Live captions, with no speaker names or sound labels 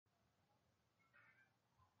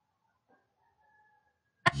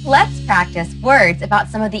Let's practice words about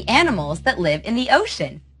some of the animals that live in the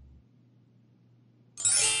ocean.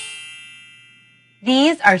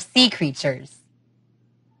 These are sea creatures.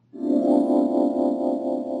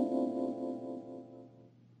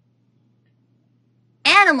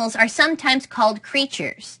 Animals are sometimes called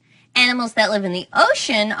creatures. Animals that live in the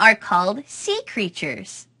ocean are called sea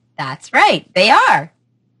creatures. That's right, they are.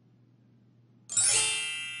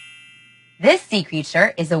 This sea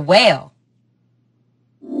creature is a whale.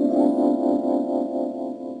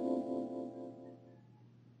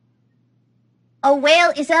 A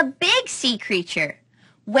whale is a big sea creature.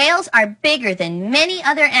 Whales are bigger than many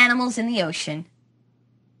other animals in the ocean.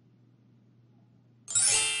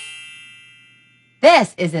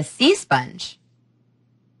 This is a sea sponge.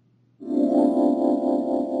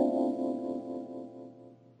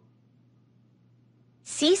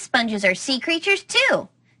 Sea sponges are sea creatures too.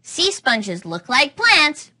 Sea sponges look like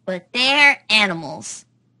plants, but they're animals.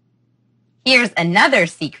 Here's another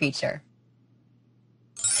sea creature.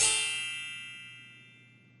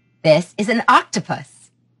 This is an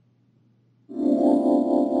octopus.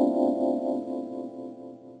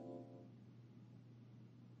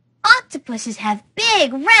 Octopuses have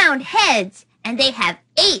big, round heads, and they have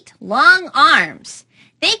 8 long arms.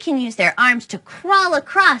 They can use their arms to crawl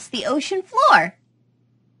across the ocean floor.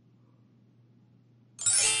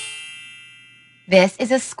 This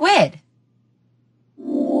is a squid.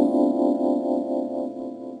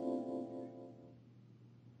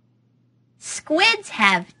 Squids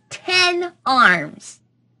have 10 arms.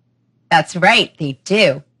 That's right, they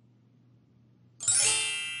do.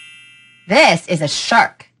 This is a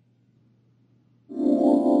shark.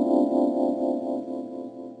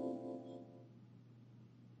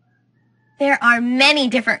 There are many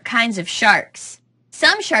different kinds of sharks.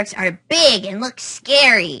 Some sharks are big and look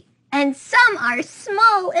scary, and some are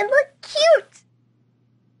small and look cute.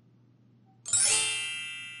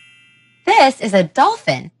 This is a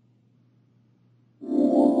dolphin.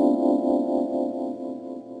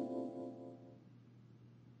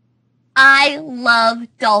 I love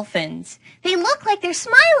dolphins. They look like they're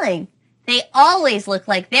smiling. They always look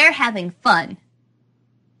like they're having fun.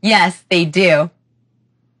 Yes, they do.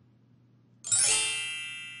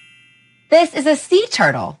 This is a sea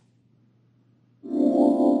turtle.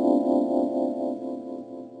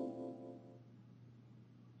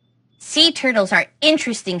 Sea turtles are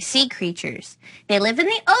interesting sea creatures. They live in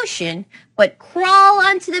the ocean, but crawl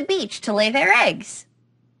onto the beach to lay their eggs.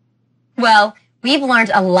 Well, we've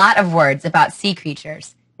learned a lot of words about sea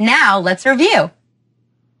creatures. Now let's review.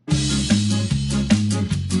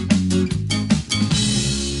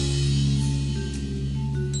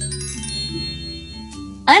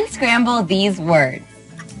 Unscramble these words.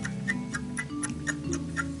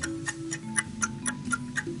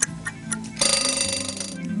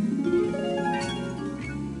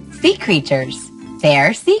 Sea creatures.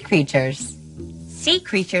 They're sea creatures. Sea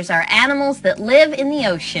creatures are animals that live in the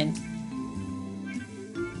ocean.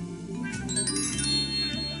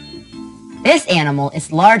 This animal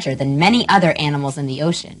is larger than many other animals in the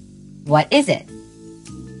ocean. What is it?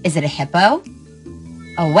 Is it a hippo,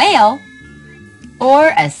 a whale,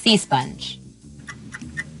 or a sea sponge?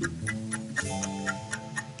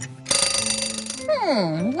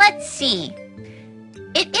 Let's see.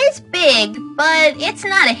 It is big, but it's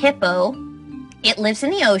not a hippo. It lives in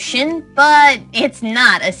the ocean, but it's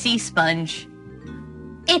not a sea sponge.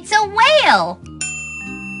 It's a whale.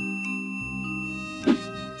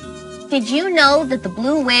 Did you know that the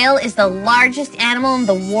blue whale is the largest animal in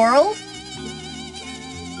the world?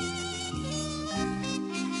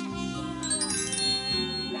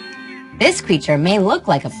 This creature may look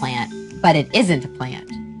like a plant, but it isn't a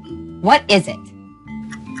plant. What is it?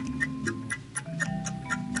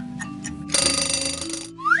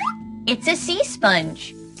 It's a sea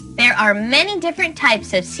sponge. There are many different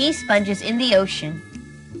types of sea sponges in the ocean.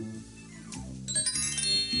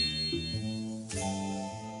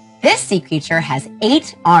 This sea creature has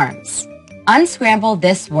 8 arms. Unscramble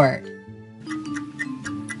this word.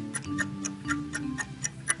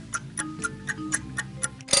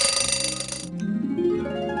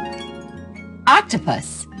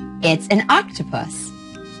 Octopus. It's an octopus.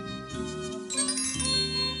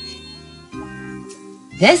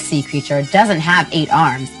 This sea creature doesn't have 8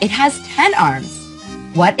 arms. It has 10 arms.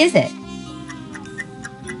 What is it?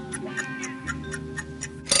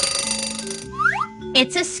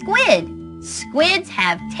 It's a squid. Squids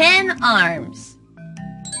have 10 arms.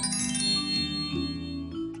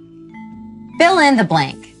 Fill in the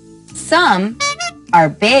blank. Some are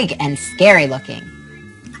big and scary looking.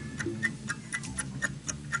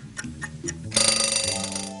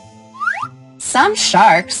 Some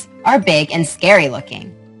sharks are big and scary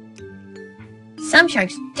looking. Some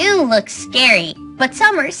sharks do look scary, but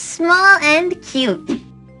some are small and cute.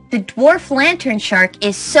 The dwarf lantern shark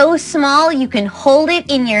is so small you can hold it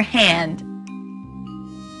in your hand.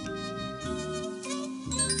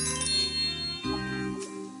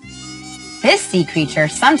 This sea creature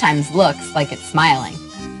sometimes looks like it's smiling.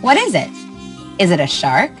 What is it? Is it a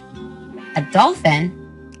shark, a dolphin,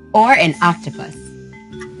 or an octopus?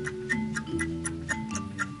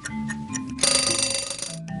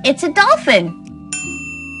 It's a dolphin.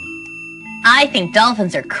 I think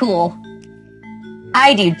dolphins are cool.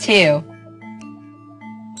 I do too.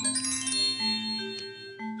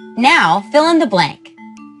 Now fill in the blank.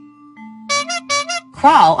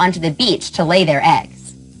 Crawl onto the beach to lay their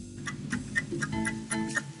eggs.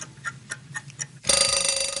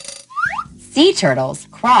 Sea turtles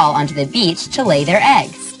crawl onto the beach to lay their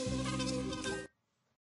eggs.